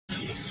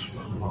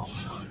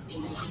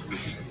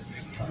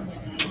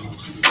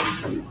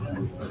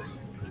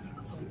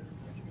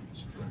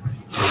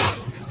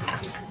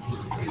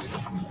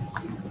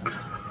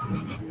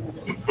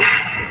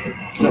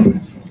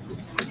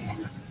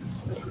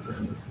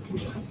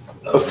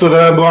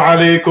السلام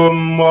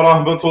عليكم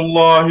ورحمة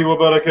الله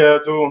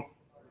وبركاته.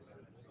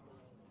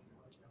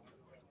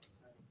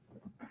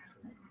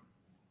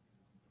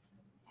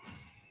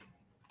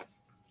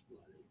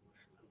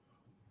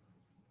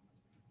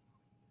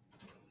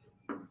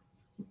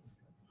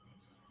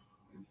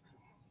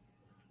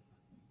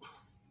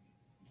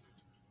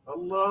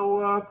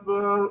 الله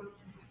أكبر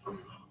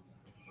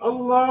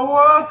الله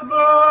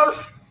أكبر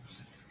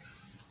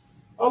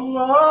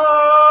الله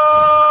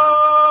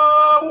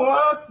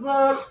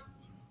أكبر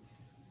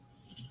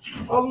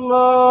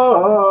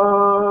الله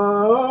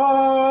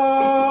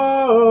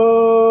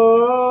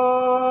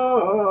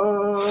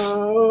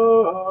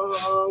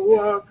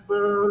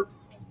أكبر.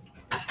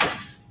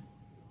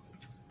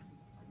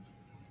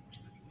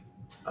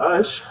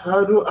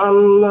 أشهد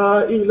أن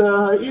لا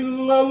إله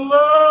إلا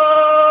الله.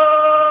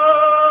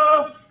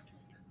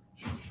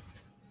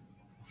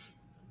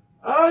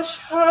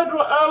 أشهد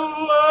أن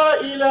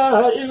لا إله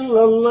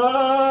إلا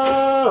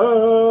الله.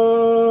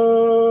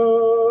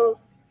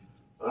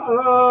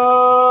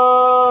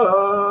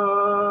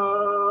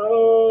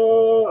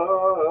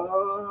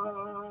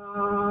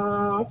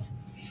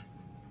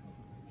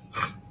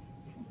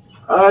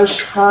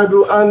 أشهد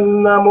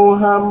أن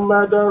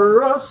محمدا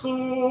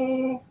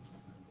رسول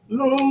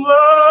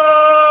الله.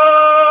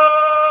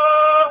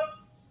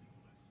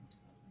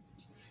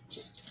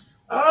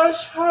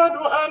 أشهد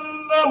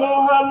أن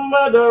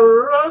محمدا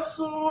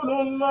رسول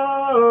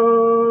الله.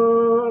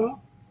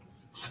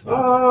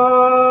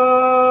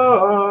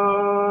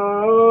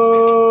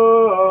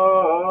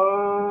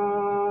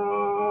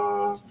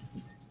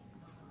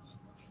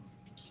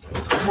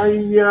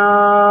 حي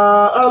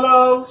على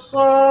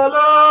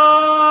الصلاة.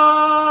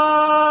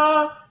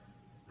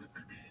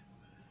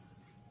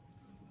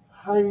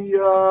 حي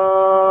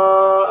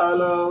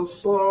على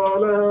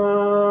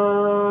الصلاة.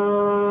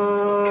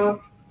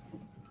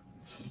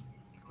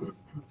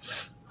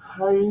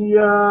 حي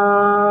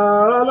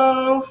على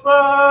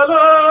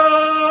الفلاح.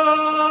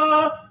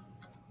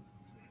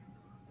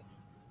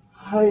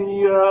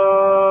 حي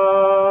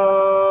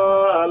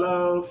على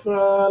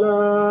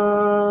الفلاح.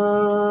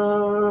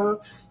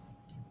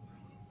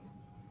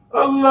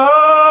 الله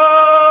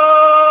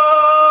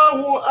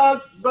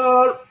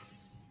أكبر.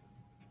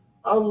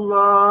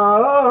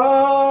 الله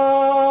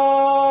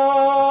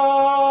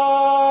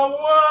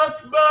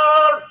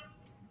أكبر.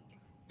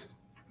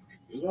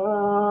 لا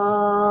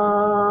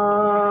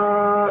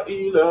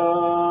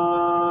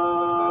إله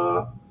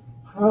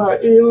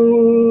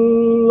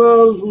إلا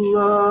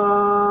الله.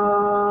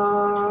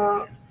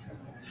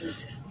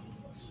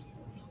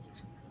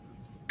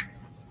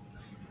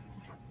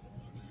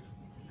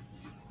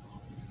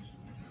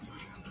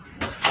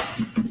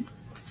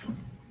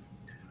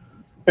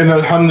 إن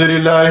الحمد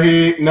لله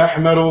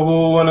نحمده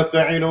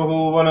ونستعينه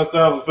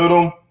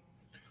ونستغفره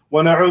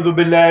ونعوذ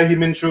بالله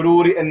من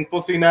شرور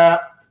أنفسنا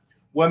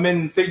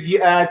ومن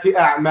سيئات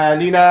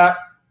أعمالنا.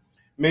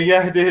 من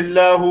يهده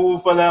الله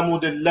فلا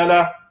مضل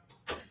له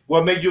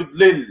ومن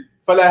يضلل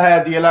فلا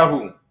هادي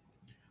له.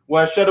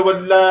 وأشهد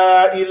أن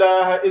لا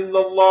إله إلا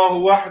الله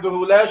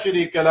وحده لا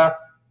شريك له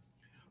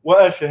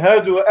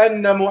وأشهد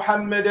أن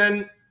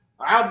محمدا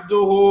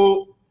عبده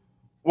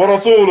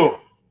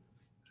ورسوله.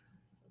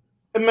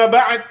 أما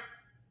بعد,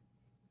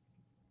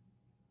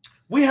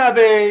 we have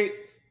a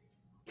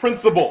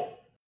principle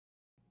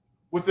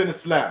within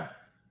Islam.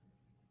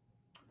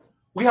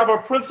 We have a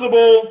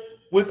principle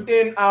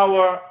within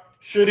our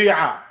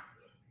Sharia,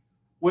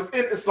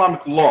 within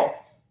Islamic law.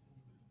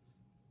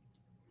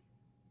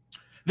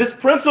 This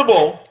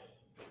principle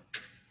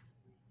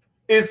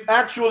is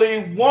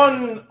actually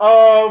one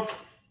of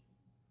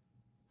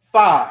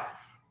five.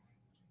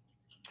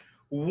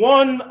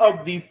 One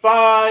of the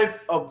five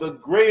of the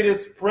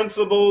greatest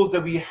principles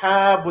that we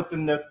have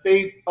within the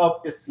faith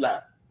of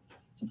Islam.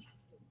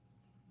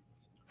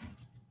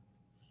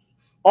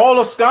 All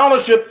of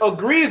scholarship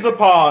agrees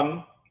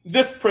upon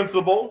this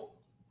principle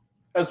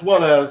as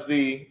well as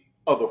the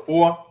other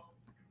four.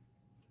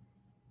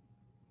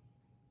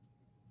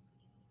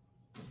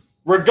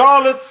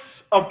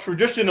 Regardless of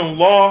traditional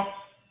law,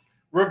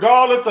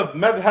 regardless of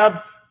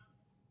madhab,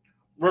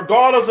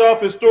 regardless of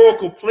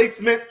historical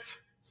placement,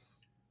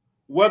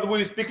 whether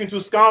we're speaking to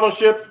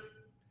scholarship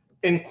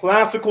in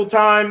classical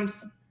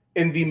times,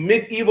 in the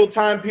medieval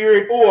time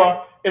period,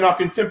 or in our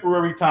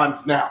contemporary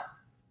times now.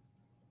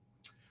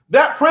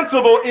 That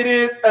principle, it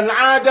is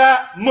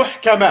al-'ada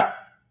muhkama.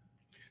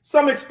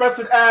 Some express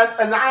it as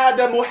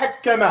al-'ada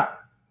muhakkama.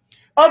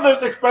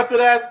 Others express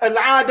it as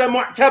al-'ada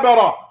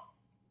mu'tabara.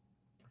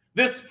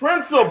 This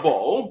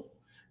principle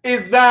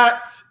is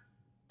that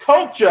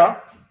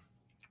culture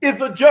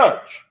is a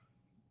judge.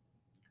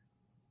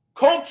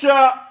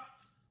 Culture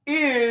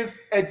is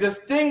a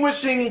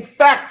distinguishing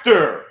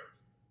factor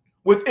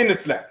within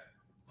Islam.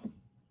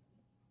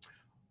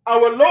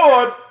 Our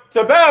Lord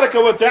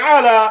tabaraka wa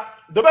ta'ala,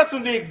 the best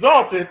and the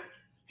exalted,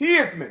 he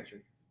is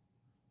mentioned.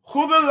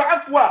 خُذُ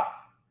الْعَفْوَ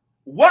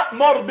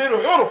وَأْمَرْ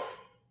بِالْعُرْفِ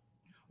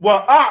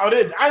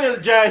وَأَعْرِضْ عَنِ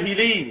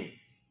الْجَاهِلِينَ.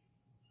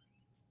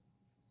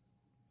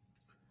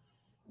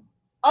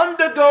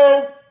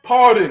 Undergo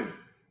pardon,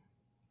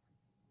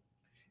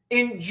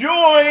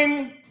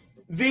 enjoin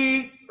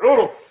the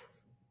urf,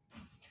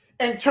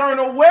 and turn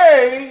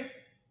away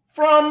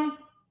from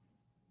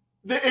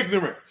the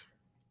ignorant.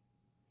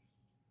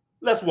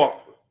 Let's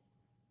walk through.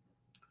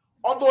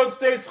 Although it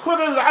states,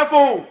 خُذُ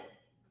الْعَفْوَ,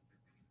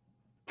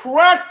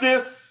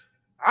 practice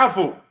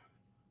afu,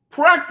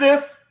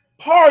 practice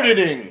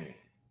pardoning.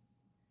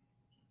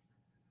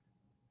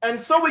 And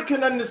so we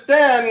can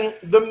understand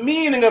the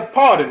meaning of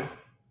pardon,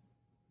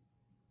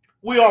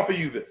 we offer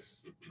you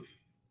this.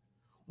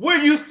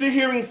 We're used to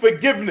hearing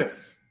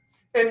forgiveness,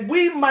 and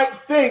we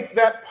might think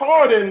that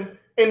pardon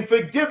and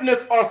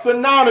forgiveness are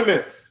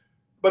synonymous,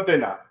 but they're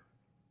not.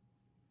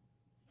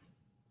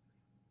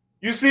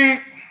 You see,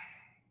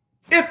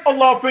 if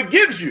Allah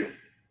forgives you,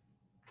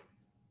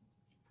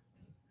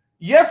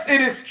 yes,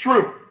 it is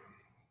true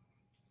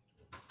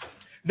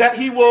that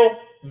He will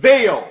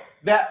veil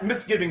that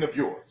misgiving of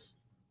yours.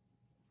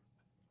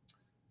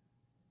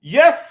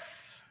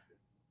 Yes,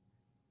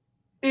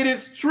 it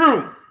is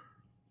true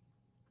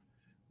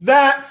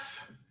that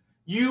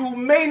you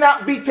may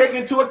not be taken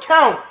into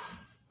account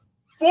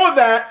for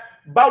that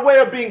by way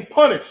of being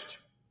punished,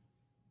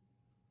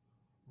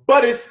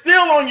 but it's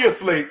still on your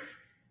slate,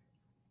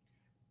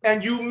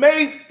 and you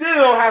may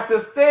still have to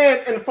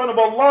stand in front of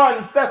Allah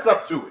and fess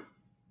up to it.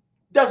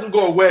 Doesn't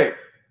go away.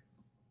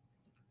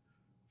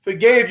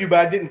 Forgave you,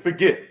 but I didn't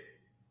forget.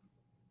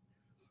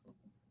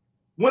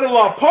 When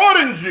Allah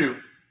pardons you,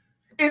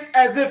 it's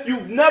as if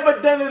you've never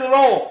done it at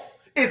all.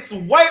 It's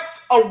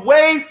wiped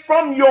away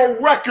from your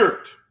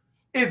record.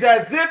 It's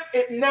as if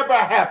it never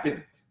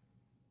happened.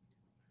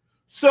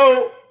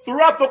 So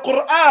throughout the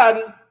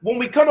Quran, when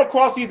we come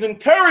across these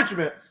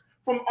encouragements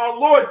from our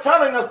Lord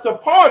telling us to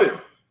pardon,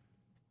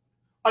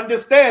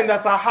 understand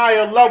that's a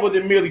higher level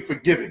than merely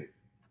forgiving.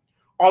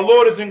 Our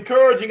Lord is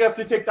encouraging us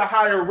to take the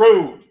higher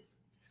road.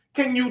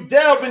 Can you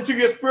delve into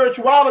your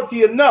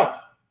spirituality enough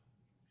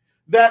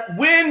that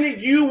when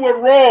you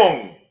were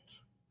wronged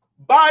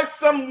by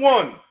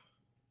someone,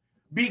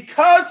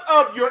 because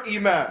of your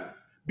iman,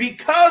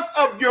 because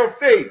of your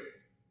faith,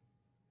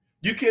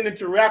 you can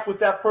interact with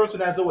that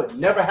person as though it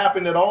never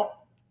happened at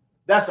all?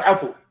 That's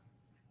afu.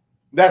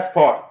 That's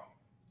part.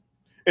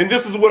 And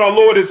this is what our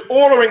Lord is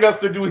ordering us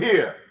to do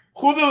here.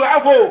 Khudul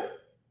afu.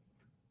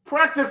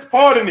 Practice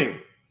pardoning.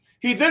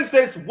 He then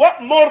states,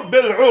 وَأْمُرْ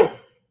بِالْعُرْفِ,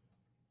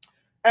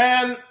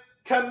 and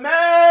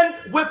command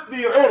with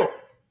the urf,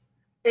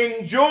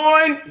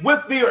 enjoin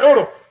with the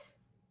urf.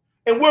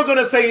 And we're going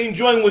to say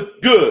enjoin with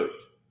good.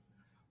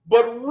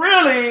 But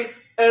really,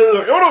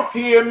 al-urf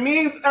here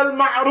means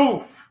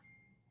al-ma'ruf.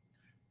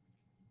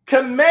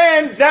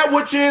 Command that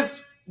which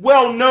is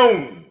well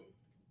known.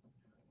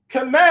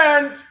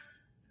 Command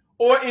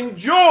or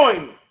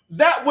enjoin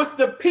that which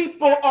the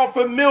people are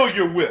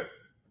familiar with.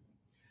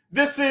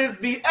 This is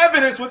the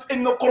evidence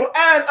within the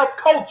Quran of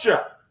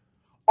culture.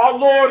 Our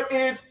Lord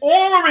is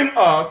ordering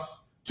us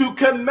to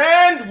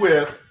command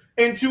with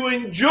and to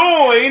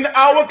enjoin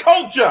our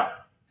culture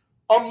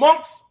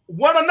amongst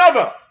one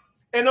another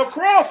and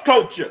across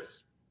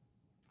cultures.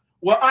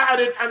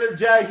 وَأَعْرِضْ عَنِ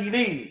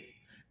الْجَاهِلِينَ,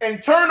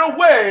 and turn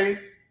away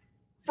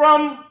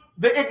from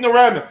the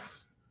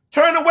ignoramus.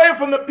 Turn away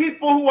from the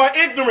people who are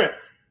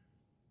ignorant.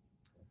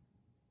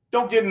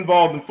 Don't get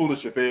involved in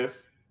foolish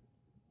affairs.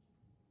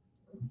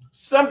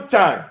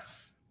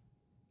 Sometimes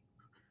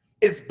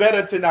it's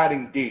better to not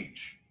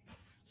engage.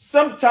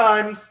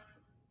 Sometimes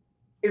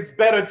it's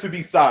better to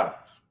be silent.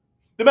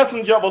 The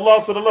Messenger of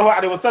Allah sallallahu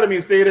alaihi wasallam, he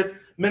stated,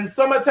 "Min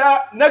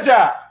samata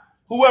naja."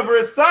 Whoever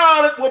is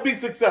silent will be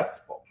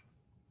successful.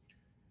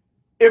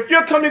 If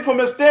you're coming from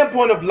a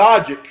standpoint of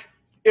logic,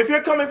 if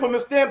you're coming from a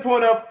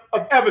standpoint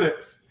of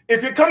evidence,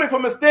 if you're coming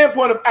from a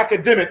standpoint of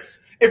academics,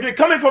 if you're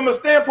coming from a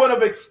standpoint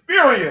of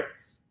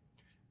experience,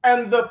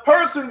 and the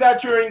person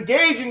that you're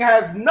engaging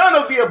has none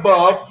of the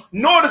above,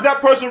 nor does that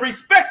person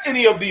respect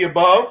any of the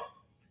above,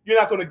 you're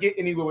not going to get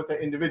anywhere with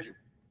that individual.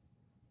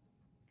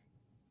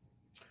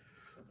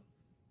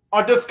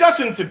 Our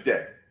discussion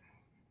today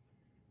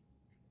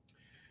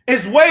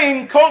is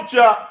weighing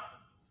culture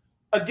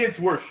against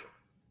worship.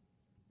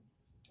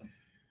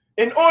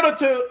 In order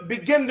to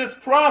begin this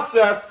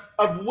process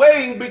of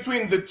weighing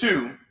between the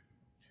two,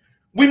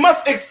 we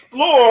must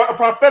explore a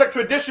prophetic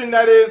tradition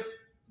that is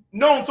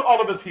known to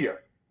all of us here.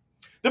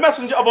 The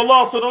Messenger of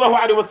Allah sallallahu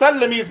alaihi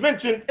wasallam is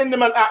mentioned,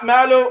 إِنَّمَا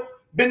الْأَعْمَالُ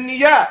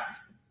بِالنِّيَّاتِ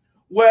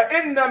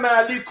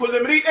وَإِنَّمَا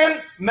لِكُلِّ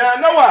امْرِئٍ مَا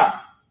نَوَى.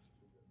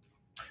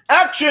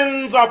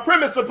 Actions are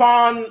premised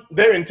upon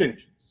their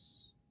intentions,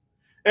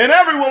 and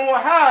everyone will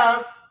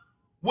have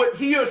what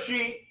he or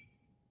she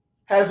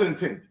has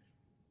intended.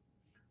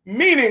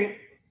 Meaning,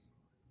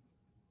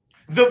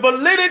 the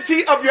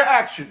validity of your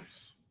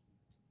actions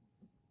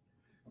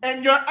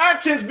and your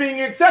actions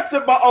being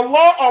accepted by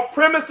Allah are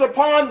premised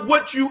upon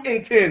what you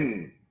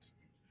intend.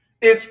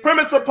 is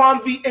premised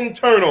upon the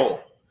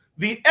internal.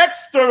 The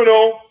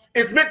external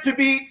is meant to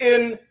be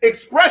an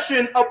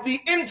expression of the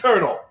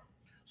internal.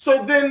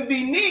 So then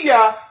the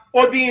niyyah,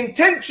 or the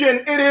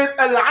intention, it is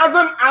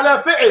al-azam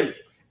ala fi'l.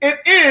 It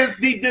is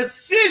the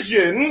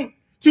decision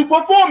to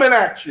perform an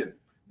action.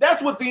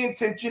 That's what the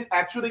intention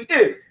actually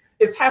is.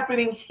 It's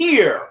happening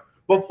here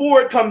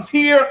before it comes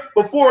here,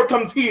 before it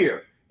comes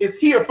here. It's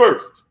here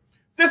first.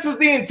 This is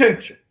the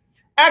intention.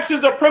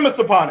 Actions are premised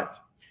upon it,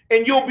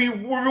 and you'll be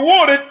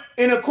rewarded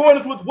in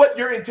accordance with what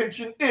your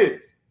intention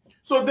is.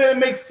 So then it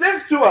makes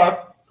sense to us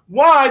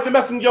why the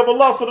Messenger of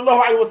Allah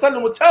sallallahu alaihi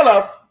wasallam would tell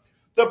us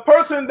the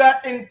person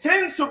that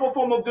intends to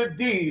perform a good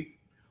deed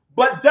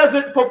but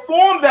doesn't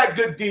perform that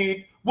good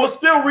deed will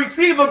still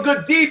receive a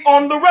good deed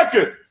on the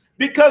record,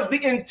 because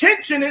the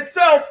intention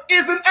itself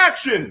is an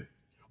action.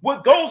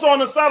 What goes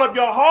on inside of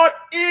your heart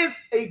is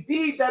a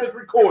deed that is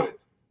recorded.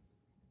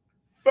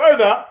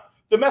 Further,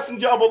 the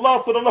Messenger of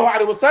Allah sallallahu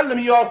alaihi wasallam,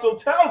 he also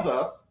tells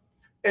us,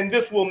 and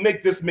this will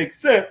make this make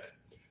sense,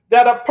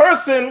 that a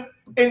person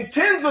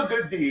intends a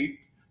good deed,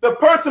 the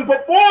person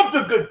performs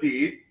a good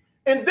deed,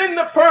 and then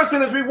the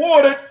person is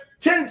rewarded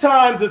 10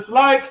 times its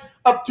like,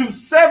 up to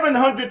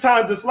 700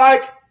 times its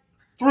like,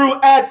 through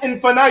ad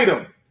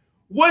infinitum.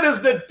 What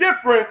is the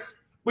difference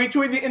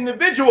between the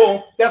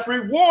individual that's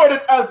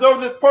rewarded as though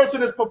this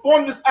person has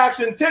performed this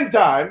action 10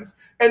 times,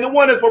 and the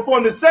one that's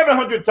performed it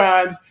 700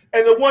 times,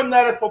 and the one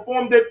that has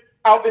performed it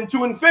out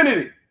into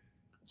infinity?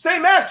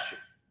 Same action.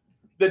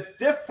 The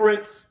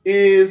difference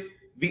is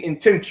the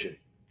intention.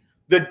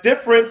 The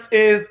difference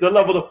is the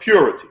level of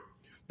purity.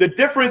 The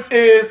difference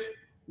is,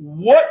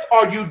 what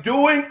are you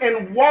doing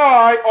and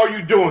why are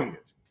you doing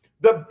it?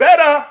 The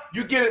better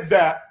you get at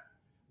that,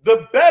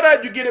 the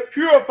better you get at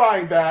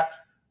purifying that,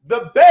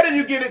 the better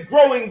you get at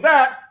growing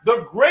that,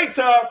 the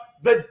greater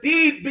the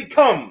deed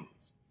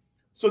becomes.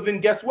 So then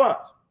guess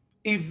what?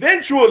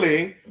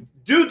 Eventually,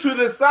 due to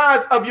the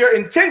size of your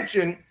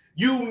intention,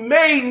 you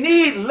may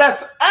need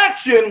less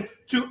action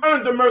to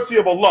earn the mercy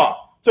of Allah,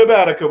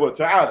 tabaraka wa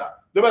ta'ala,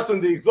 the rest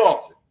of the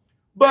exalted.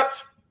 But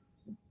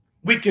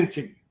we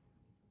continue.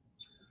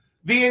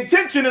 The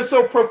intention is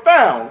so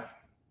profound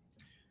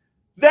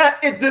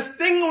that it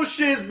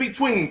distinguishes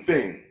between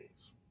things.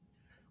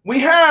 We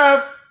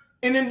have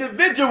an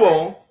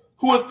individual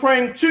who is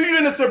praying 2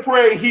 units of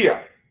prayer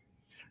here,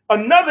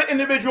 another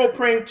individual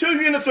praying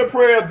 2 units of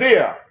prayer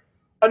there,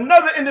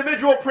 another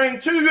individual praying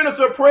 2 units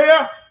of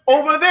prayer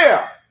over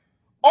there.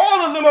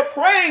 All of them are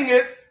praying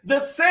it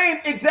the same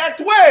exact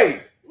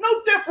way.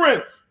 No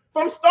difference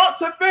from start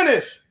to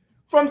finish,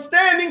 from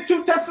standing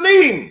to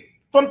taslim,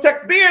 from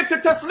takbir to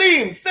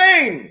taslim,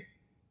 same.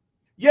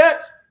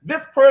 Yet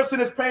this person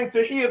is praying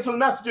tahiyatul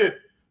masjid.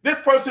 This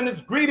person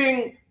is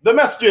greeting the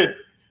masjid.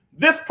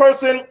 This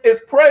person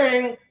is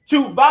praying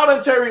 2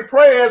 voluntary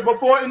prayers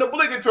before an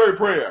obligatory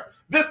prayer.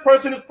 This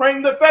person is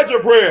praying the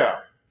Fajr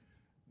prayer.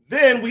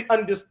 Then we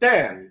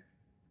understand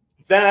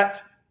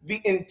that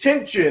the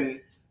intention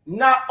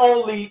not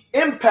only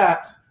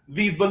impacts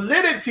the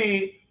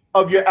validity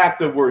of your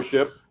act of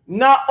worship,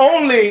 not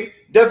only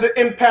does it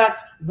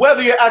impact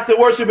whether your act of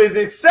worship is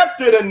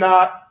accepted or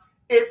not,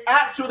 it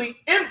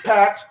actually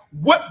impacts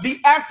what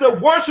the act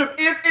of worship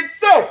is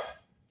itself.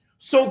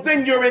 So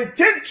then your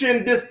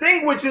intention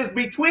distinguishes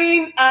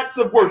between acts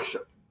of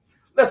worship.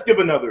 Let's give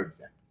another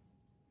example.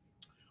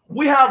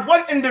 We have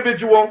one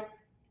individual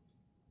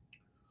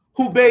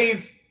who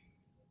bathes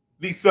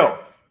the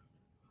self.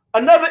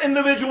 Another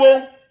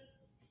individual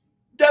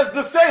does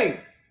the same.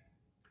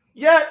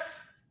 Yet,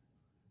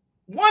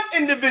 one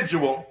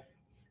individual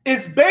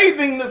is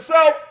bathing the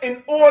self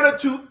in order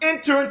to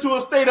enter into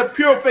a state of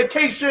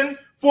purification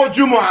for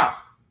Jumu'ah,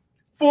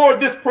 for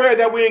this prayer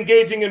that we're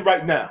engaging in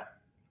right now.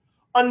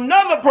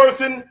 Another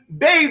person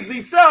bathes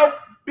the self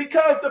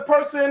because the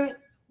person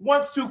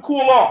wants to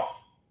cool off.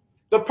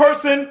 The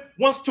person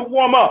wants to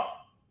warm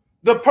up.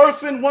 The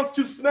person wants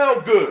to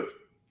smell good.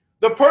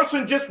 The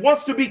person just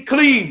wants to be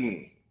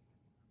clean.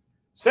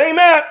 Same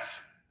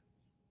act,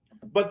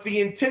 but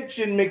the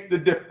intention makes the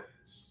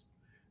difference.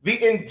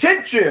 The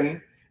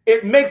intention,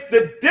 it makes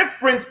the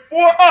difference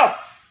for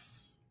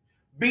us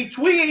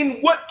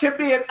between what can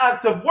be an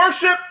act of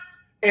worship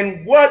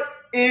and what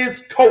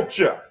is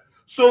culture.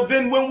 So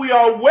then when we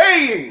are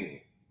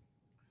weighing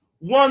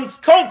one's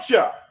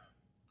culture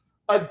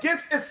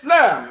against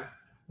Islam,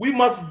 we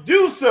must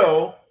do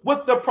so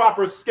with the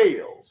proper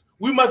scales.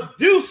 We must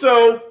do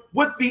so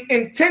with the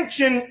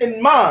intention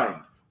in mind.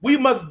 We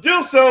must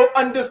do so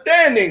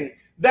understanding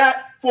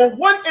that for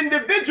one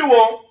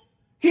individual,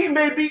 he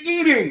may be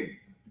eating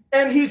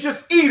and he's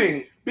just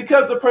eating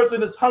because the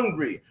person is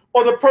hungry,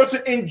 or the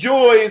person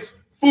enjoys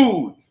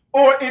food,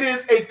 or it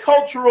is a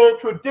cultural,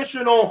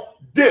 traditional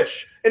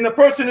dish, and the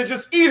person is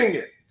just eating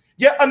it.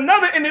 Yet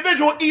another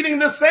individual eating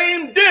the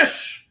same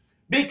dish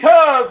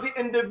because the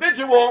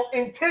individual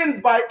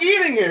intends by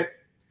eating it,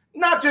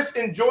 not just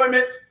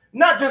enjoyment,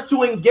 not just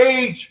to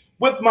engage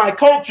with my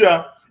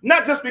culture,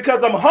 not just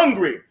because I'm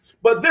hungry,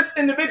 but this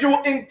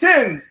individual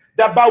intends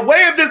that by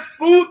way of this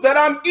food that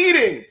I'm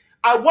eating,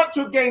 I want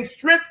to gain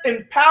strength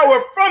and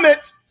power from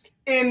it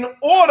in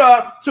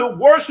order to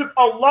worship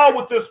Allah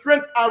with the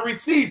strength I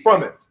receive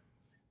from it.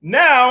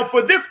 Now,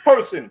 for this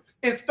person,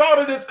 it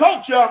started as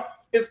culture,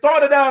 it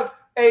started as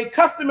a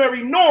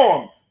customary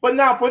norm, but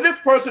now for this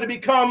person, it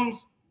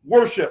becomes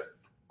worship,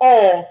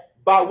 all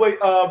by way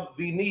of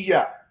the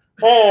niyyah,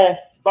 all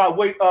by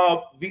way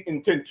of the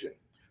intention.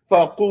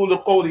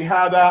 فَأَقُولُ قَوْلِي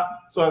هَذَا,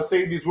 so I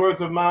say these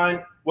words of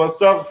mine,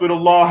 وَأَسْتَغْفِرُ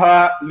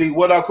اللَّهَ لِي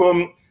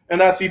وَلَكُمْ,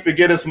 and I seek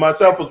forgiveness for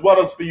myself as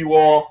well as for you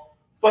all.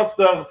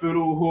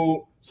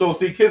 فَاسْتَغْفِرُوهُ, so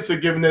seek his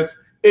forgiveness.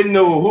 إِنَّهُ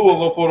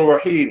هُوَ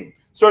الْغَفُورُ الرَّحِيمُ,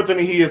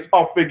 certainly he is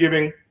oft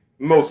forgiving,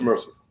 most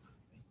merciful.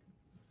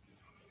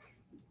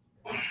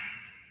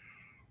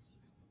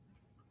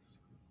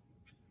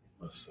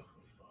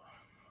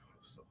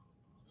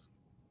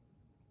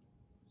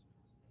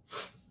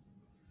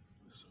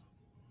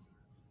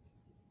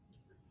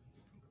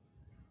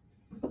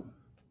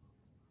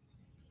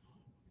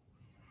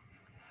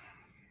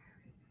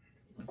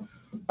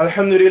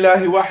 الحمد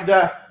لله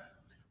وحده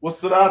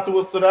والصلاة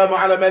والسلام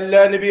على من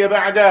لا نبي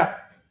بعده.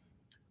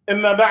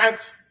 إما بعد,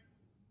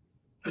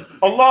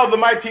 Allah the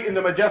Mighty and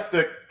the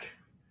Majestic,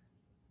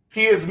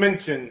 He is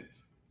mentioned.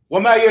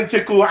 وما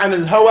ينطق عن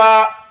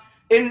الهوى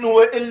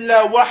إنه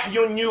إلا وحي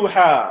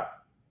يوحى.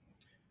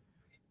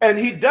 And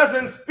He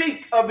doesn't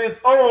speak of His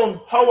own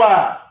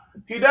hawa.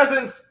 He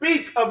doesn't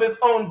speak of His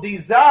own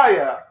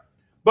desire,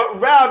 but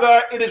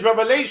rather it is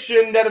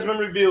revelation that has been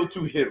revealed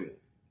to Him.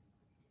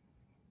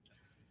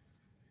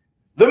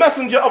 The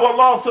Messenger of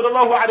Allah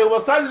sallallahu alaihi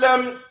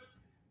wasallam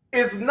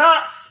is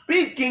not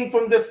speaking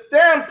from the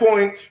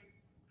standpoint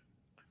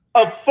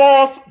of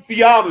false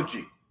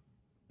theology.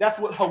 That's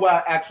what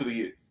hawa actually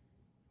is.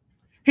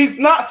 He's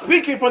not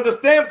speaking from the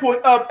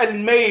standpoint of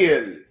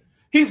al-mayl.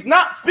 He's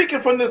not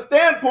speaking from the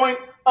standpoint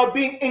of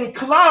being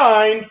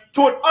inclined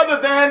toward other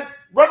than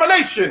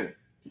revelation.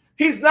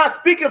 He's not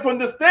speaking from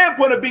the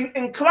standpoint of being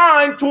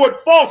inclined toward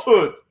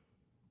falsehood.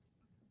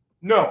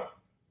 No.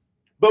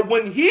 But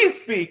when he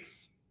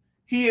speaks,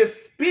 he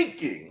is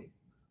speaking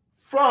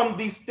from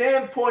the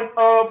standpoint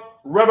of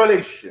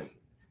revelation.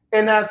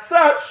 And as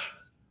such,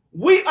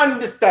 we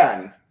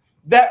understand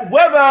that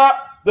whether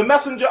the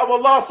Messenger of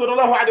Allah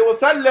sallallahu alaihi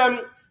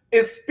wasallam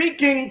is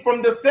speaking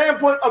from the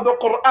standpoint of the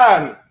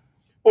Quran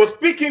or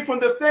speaking from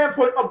the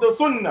standpoint of the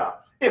Sunnah,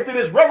 if it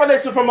is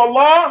revelation from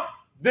Allah,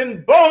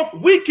 then both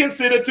we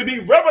consider to be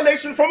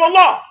revelation from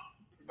Allah.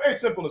 Very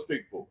simple and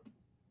straightforward.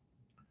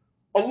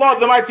 Allah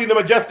the Mighty and the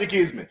Majestic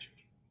is mentioned.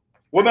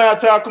 وَمَا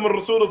أَتَاكُمُ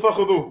الرَّسُولُ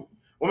فَخُذُوهُ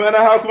وَمَا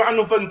نَهَاكُمْ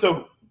عَنْهُ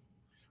فَانْتَهُوا.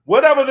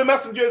 Whatever the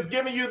Messenger is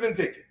giving you, then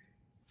take it.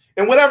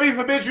 And whatever he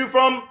forbids you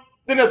from,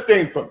 then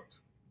abstain from it.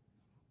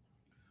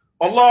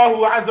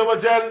 Allahu Azza wa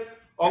Jal,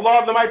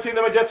 Allah the Mighty and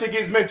the Majestic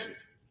is mentioned.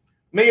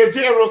 مَن يَطِعِ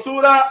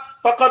الرَّسُولَ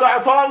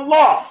فَقَدْ أَطَاعَ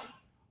اللَّهَ.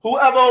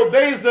 Whoever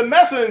obeys the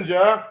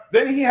Messenger,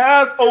 then he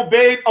has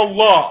obeyed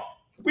Allah.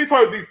 We've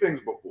heard these things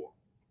before.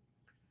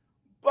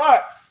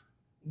 But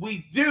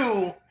we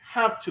do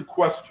have to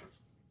question.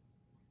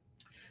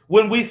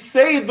 When we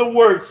say the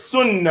word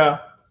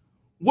sunnah,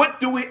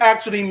 what do we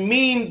actually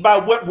mean by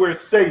what we're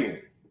saying?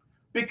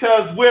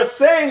 Because we're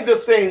saying the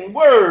same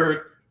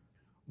word,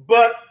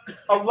 but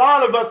a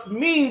lot of us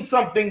mean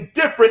something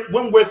different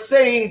when we're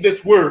saying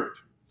this word.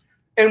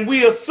 And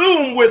we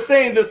assume we're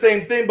saying the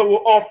same thing, but we're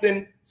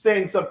often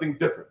saying something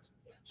different.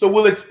 So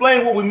we'll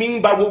explain what we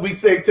mean by what we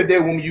say today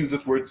when we use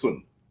this word sunnah.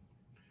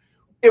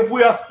 If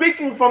we are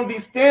speaking from the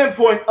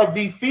standpoint of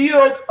the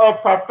field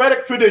of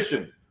prophetic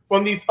tradition,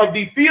 of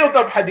the field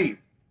of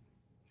hadith,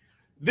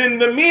 then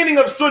the meaning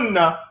of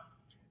sunnah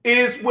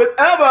is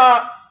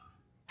whatever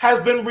has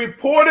been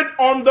reported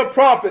on the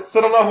Prophet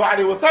sallallahu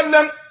alaihi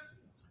wasallam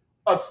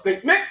of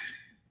statement,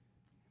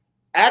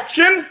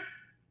 action,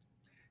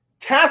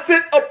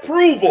 tacit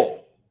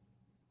approval,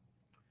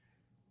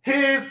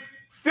 his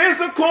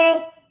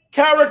physical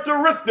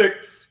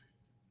characteristics,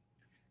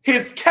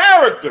 his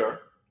character,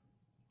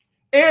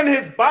 and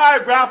his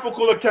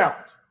biographical account.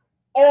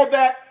 All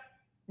that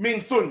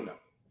means sunnah.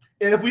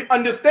 And if we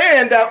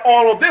understand that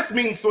all of this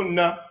means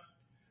sunnah,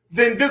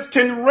 then this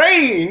can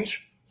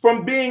range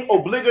from being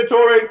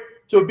obligatory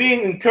to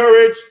being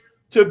encouraged,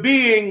 to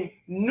being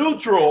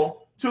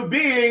neutral, to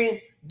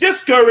being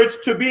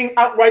discouraged, to being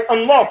outright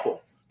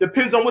unlawful.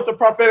 Depends on what the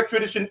prophetic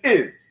tradition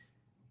is.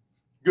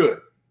 Good.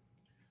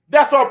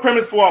 That's our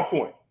premise for our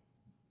point.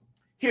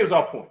 Here's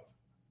our point.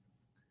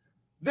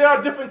 There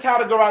are different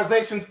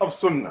categorizations of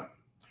sunnah.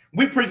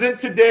 We present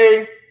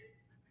today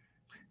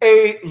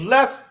a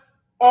less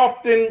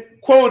often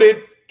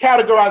quoted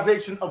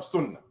categorization of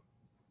sunnah.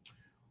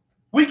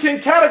 We can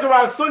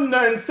categorize sunnah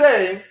and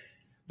say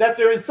that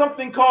there is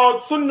something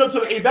called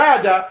sunnatul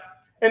ibadah,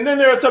 and then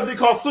there is something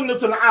called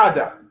sunnatul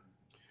ada.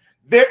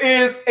 There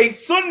is a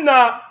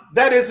sunnah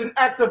that is an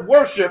act of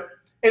worship,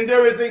 and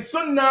there is a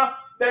sunnah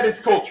that is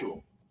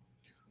cultural.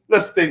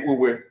 Let's state what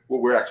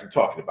we're actually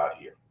talking about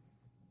here.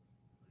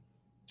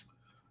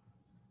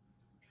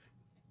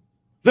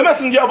 The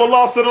Messenger of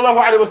Allah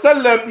sallallahu alaihi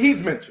wasallam,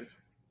 he's mentioned.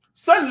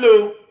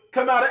 Sallu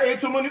kama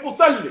ra'aytumuni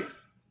usalli.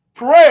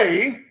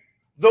 Pray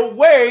the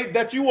way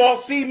that you all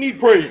see me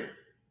praying.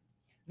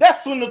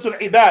 That's sunnatul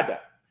ibadah.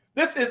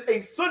 This is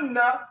a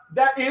sunnah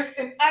that is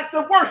an act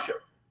of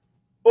worship.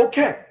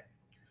 Okay.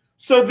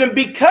 So then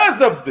because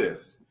of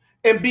this,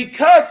 and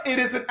because it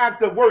is an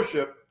act of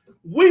worship,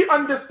 we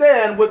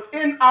understand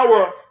within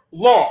our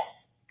law,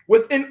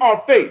 within our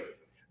faith,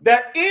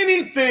 that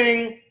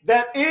anything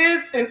that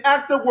is an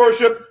act of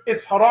worship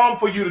is haram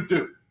for you to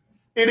do.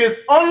 It is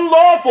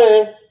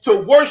unlawful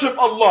to worship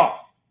Allah.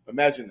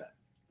 Imagine that.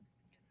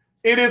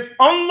 It is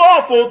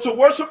unlawful to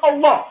worship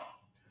Allah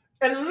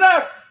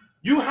unless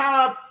you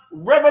have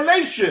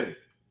revelation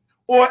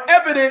or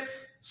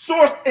evidence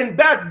sourced and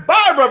backed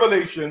by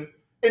revelation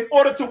in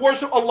order to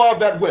worship Allah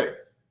that way.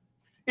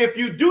 If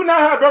you do not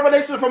have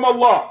revelation from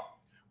Allah,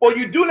 or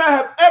you do not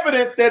have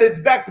evidence that is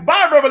backed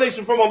by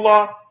revelation from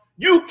Allah,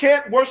 you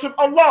can't worship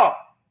Allah.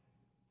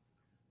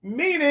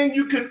 Meaning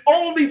you can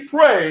only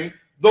pray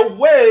the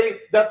way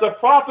that the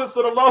Prophet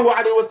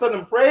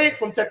ﷺ prayed,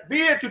 from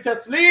takbir to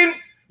taslim.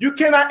 You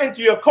cannot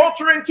enter your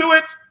culture into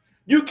it.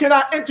 You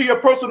cannot enter your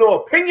personal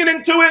opinion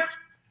into it.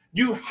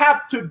 You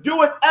have to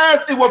do it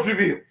as it was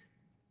revealed.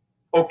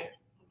 Okay.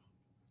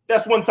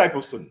 That's one type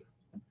of sunnah.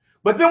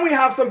 But then we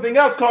have something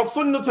else called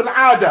sunnatul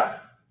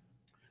ada,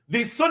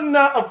 the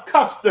sunnah of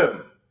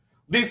custom,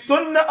 the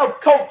sunnah of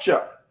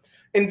culture.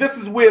 And this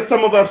is where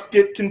some of us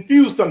get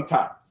confused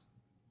sometimes.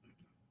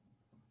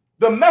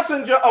 The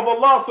Messenger of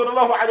Allah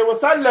sallallahu alaihi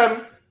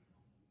wasallam,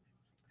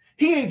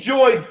 he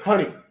enjoyed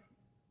honey.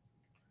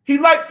 He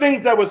liked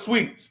things that were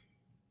sweet.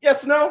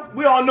 Yes, no?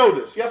 We all know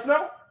this. Yes,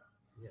 no?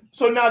 Yes.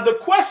 So now the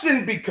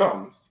question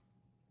becomes,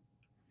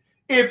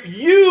 if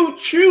you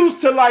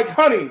choose to like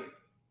honey,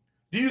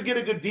 do you get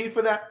a good deed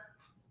for that?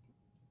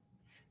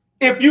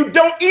 If you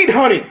don't eat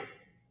honey,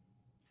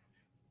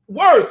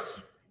 worse,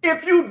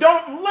 if you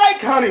don't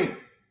like honey,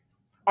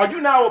 are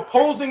you now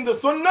opposing the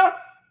sunnah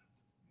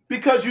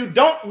because you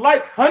don't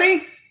like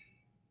honey?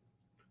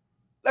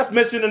 Let's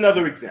mention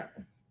another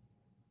example.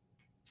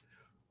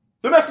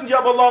 The Messenger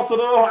of Allah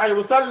sallallahu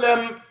alaihi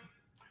wasallam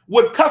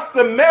would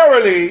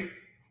customarily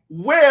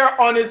wear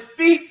on his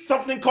feet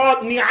something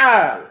called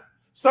ni'al,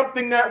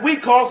 something that we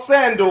call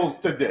sandals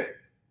today.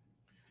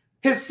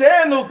 His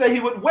sandals that he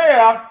would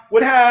wear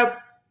would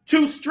have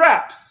two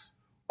straps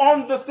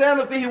on the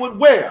sandals that he would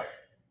wear.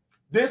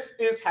 This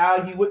is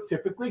how he would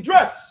typically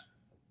dress.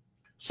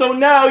 So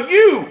now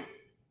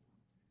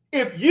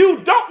if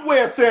you don't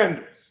wear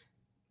sandals,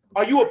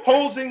 are you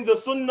opposing the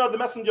sunnah of the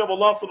Messenger of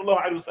Allah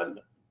sallallahu alaihi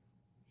wasallam?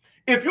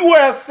 If you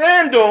wear a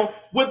sandal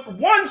with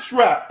one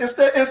strap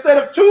instead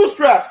of two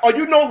straps, are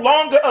you no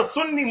longer a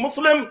Sunni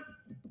Muslim?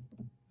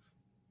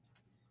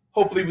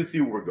 Hopefully we see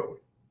where we're going.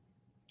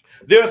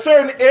 There are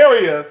certain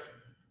areas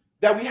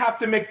that we have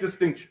to make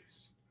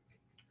distinctions.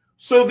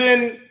 So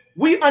then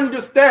we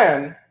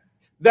understand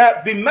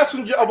that the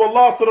Messenger of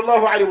Allah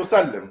sallallahu alaihi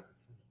wasallam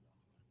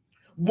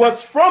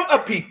was from a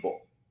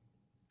people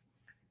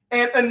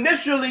and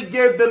initially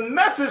gave the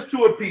message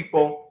to a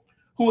people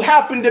who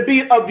happened to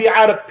be of the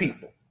Arab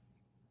people.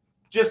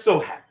 Just so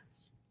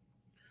happens.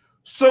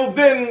 So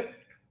then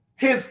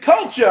his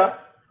culture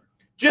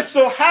just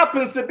so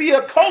happens to be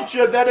a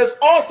culture that is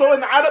also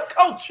an Arab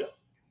culture.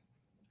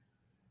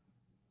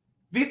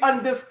 The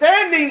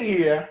understanding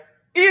here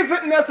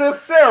isn't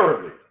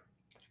necessarily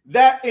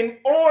that in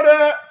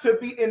order to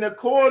be in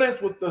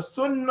accordance with the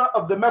sunnah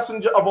of the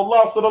Messenger of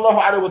Allah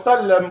sallallahu alaihi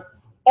wasallam,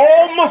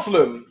 all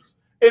Muslims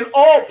in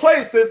all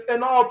places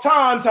and all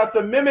times have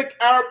to mimic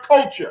Arab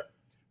culture.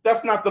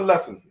 That's not the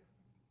lesson here.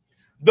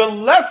 The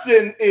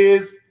lesson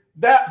is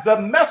that the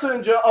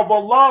Messenger of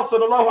Allah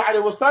sallallahu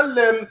alaihi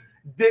wasallam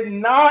did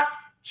not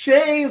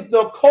change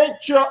the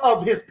culture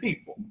of his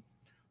people.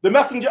 The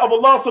Messenger of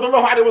Allah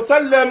sallallahu alaihi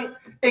wasallam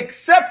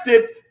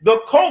accepted the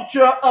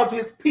culture of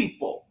his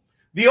people.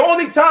 The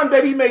only time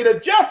that he made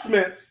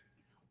adjustments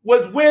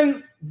was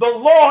when the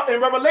law and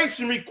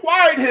revelation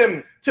required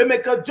him to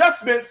make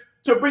adjustments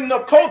to bring the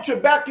culture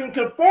back in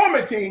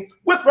conformity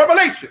with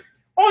revelation.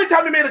 Only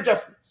time he made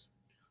adjustments.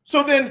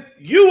 So then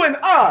you and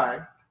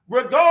I,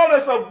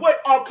 regardless of what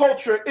our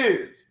culture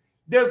is,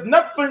 there's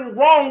nothing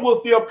wrong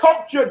with your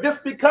culture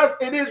just because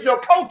it is your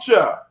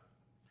culture.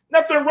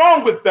 Nothing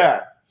wrong with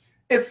that.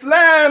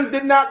 Islam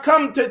did not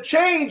come to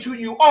change who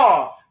you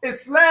are.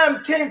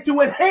 Islam came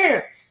to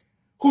enhance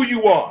who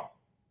you are.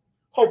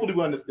 Hopefully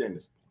we understand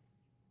this.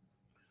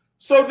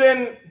 So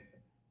then,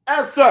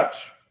 as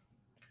such,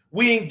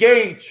 we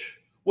engage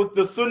with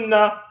the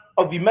sunnah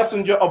of the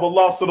Messenger of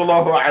Allah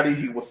sallallahu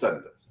alaihi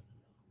wasallam.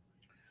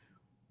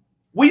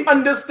 We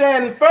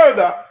understand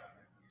further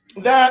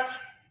that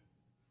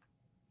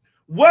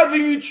whether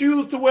you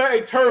choose to wear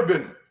a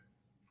turban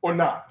or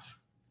not,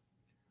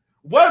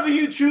 whether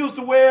you choose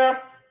to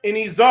wear an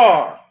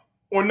izar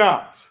or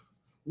not,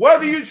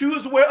 whether you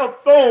choose to wear a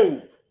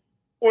thobe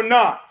or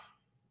not,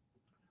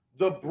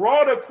 the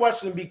broader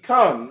question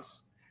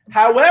becomes,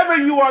 however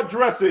you are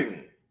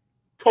dressing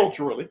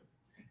culturally,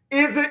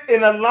 is it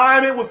in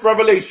alignment with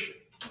revelation?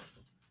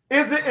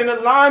 Is it in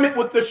alignment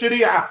with the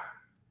Sharia?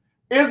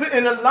 Is it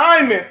in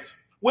alignment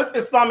with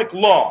Islamic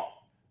law?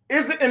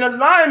 Is it in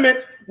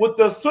alignment with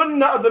the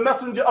sunnah of the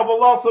Messenger of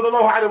Allah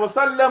sallallahu alaihi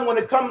wasallam when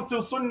it comes to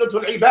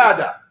sunnatul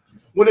ibadah,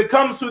 when it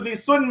comes to the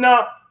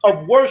sunnah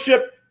of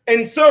worship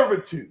and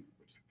servitude?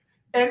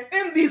 And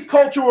in these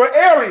cultural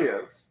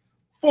areas,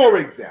 for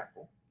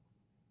example,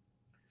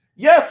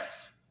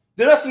 yes,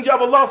 the Messenger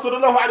of Allah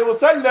sallallahu alaihi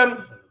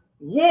wasallam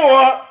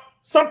wore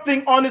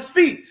something on his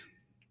feet.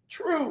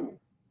 True.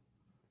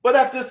 But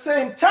at the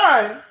same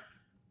time,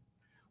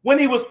 when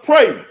he was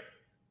praying,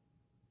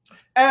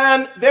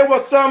 and there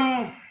was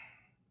some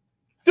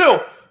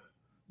filth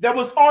that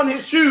was on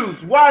his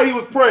shoes while he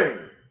was praying,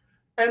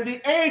 and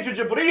the angel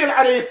Jibreel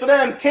alayhi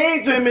salam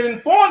came to him and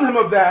informed him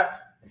of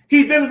that,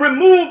 he then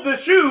removed the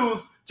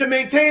shoes to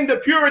maintain the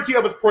purity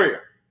of his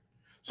prayer.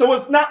 So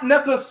it's not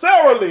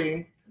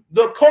necessarily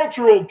the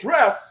cultural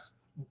dress,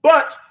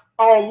 but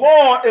our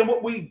law and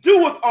what we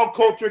do with our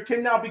culture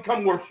can now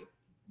become worship.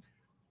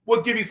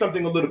 We'll give you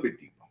something a little bit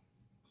deeper.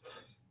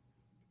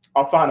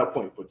 Our final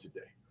point for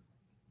today.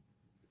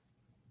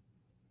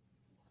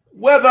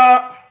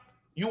 Whether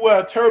you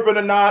wear a turban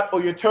or not,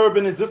 or your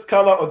turban is this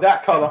color or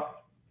that color,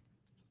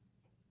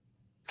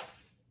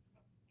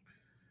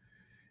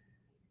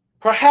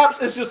 perhaps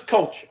it's just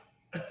culture.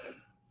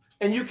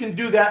 And you can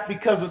do that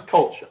because it's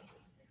culture.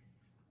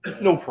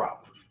 No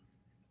problem.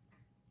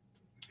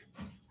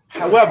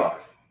 However,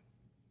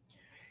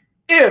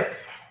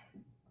 if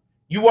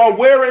you are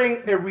wearing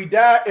a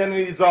rida and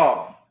an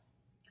izar,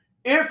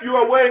 if you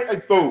are wearing a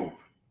thobe,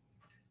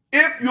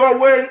 if you are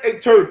wearing a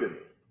turban,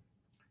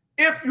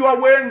 if you are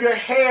wearing your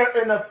hair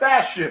in a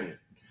fashion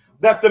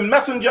that the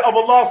Messenger of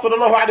Allah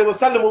sallallahu alaihi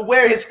wasallam will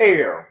wear his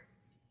hair,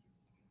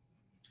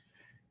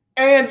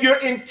 and your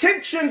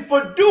intention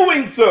for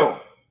doing so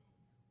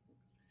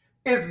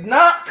is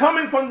not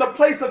coming from the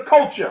place of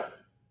culture,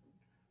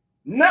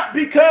 not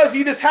because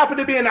you just happen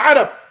to be an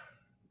Arab,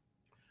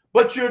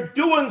 but you're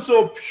doing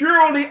so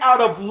purely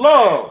out of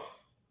love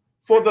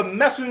for the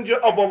Messenger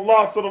of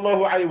Allah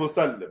sallallahu alaihi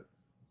wasallam,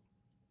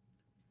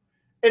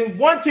 and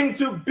wanting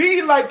to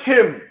be like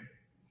him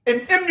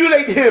and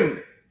emulate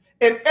him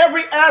in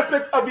every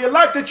aspect of your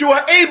life that you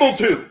are able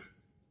to,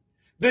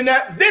 then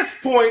at this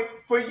point,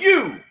 for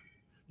you,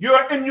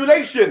 your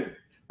emulation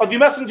of the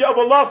Messenger of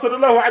Allah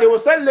sallallahu alaihi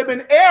wasallam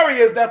in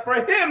areas that for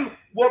him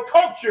were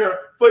culture,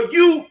 for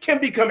you can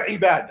become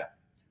ibadah,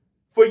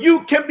 for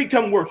you can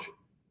become worship.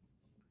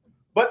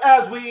 But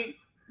as we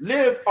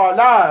live our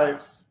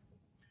lives,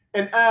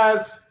 and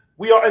as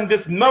we are in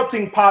this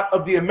melting pot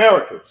of the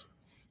Americas,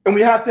 and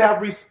we have to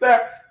have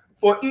respect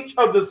for each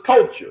of those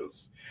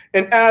cultures,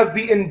 and as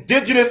the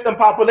indigenous and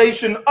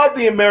population of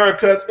the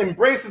Americas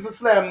embraces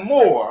Islam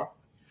more,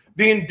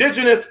 the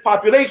indigenous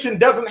population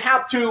doesn't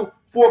have to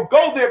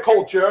forego their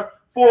culture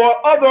for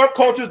other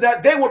cultures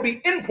that they will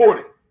be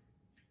importing.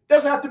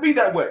 Doesn't have to be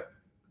that way.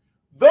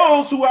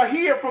 Those who are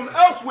here from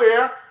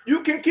elsewhere,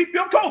 you can keep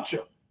your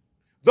culture.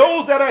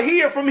 Those that are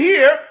here from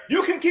here,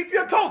 you can keep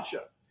your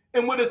culture.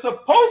 And what is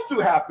supposed to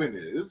happen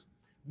is,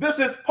 this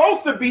is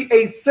supposed to be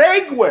a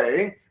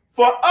segue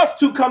for us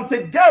to come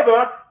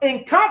together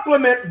and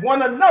complement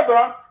one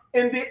another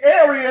in the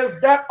areas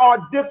that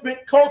our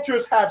different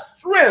cultures have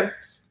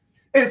strengths,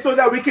 and so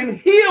that we can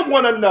heal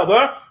one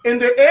another in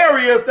the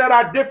areas that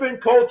our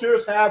different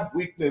cultures have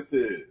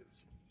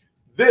weaknesses.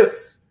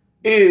 This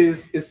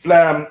is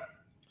Islam.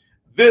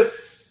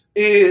 This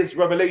is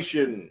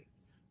revelation.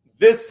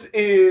 This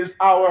is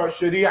our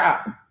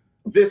Sharia.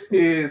 This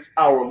is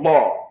our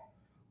law.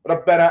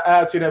 ربنا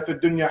آتنا في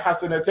الدنيا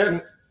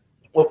حسنة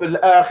وفي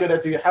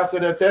الآخرة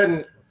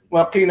حسنة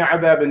وقنا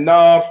عذاب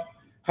النار.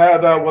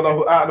 هذا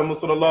والله أعلم.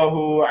 صلى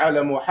الله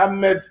على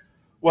محمد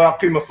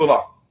وأقيم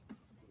الصلاة.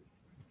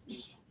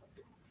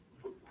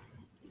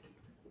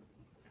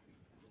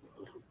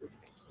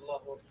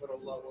 الله أكبر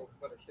الله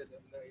أكبر أشهد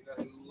أن لا إله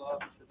إلا الله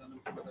أشهد أن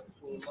محمدا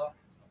رسول الله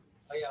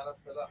حي على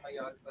الصلاة حي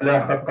على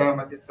الفلاح قد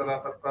قامت الصلاة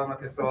قد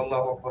قامت الصلاة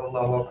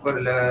الله أكبر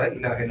لا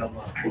إله إلا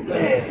الله.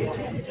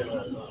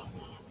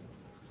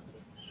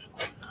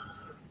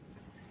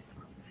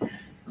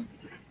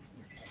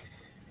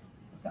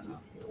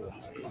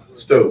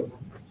 استو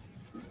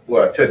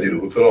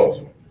واعتدلوا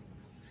وتراصوا.